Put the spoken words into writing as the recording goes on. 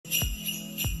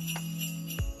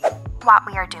what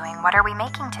we are doing. What are we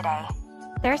making today?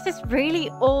 There's this really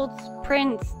old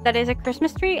print that is a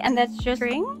Christmas tree, and that's just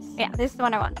strings. Yeah, this is the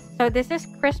one I want. So this is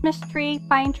Christmas Tree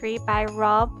Pine Tree by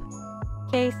Rob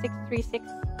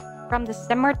K636 from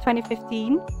December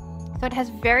 2015. So it has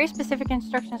very specific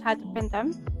instructions how to print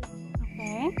them.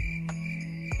 Okay.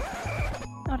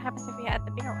 What happens if we add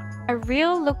the bigger one? A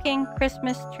real looking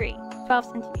Christmas tree, 12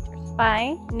 centimeters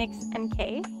by Nix and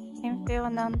K. Info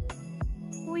and then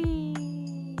whee.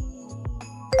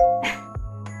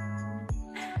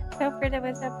 So pretty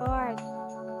with the board.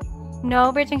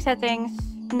 No bridging settings,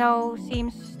 no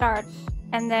seams starts,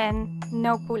 and then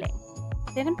no cooling.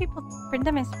 Didn't people print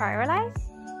them in Spiralize?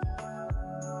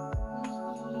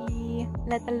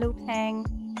 Let the loops hang.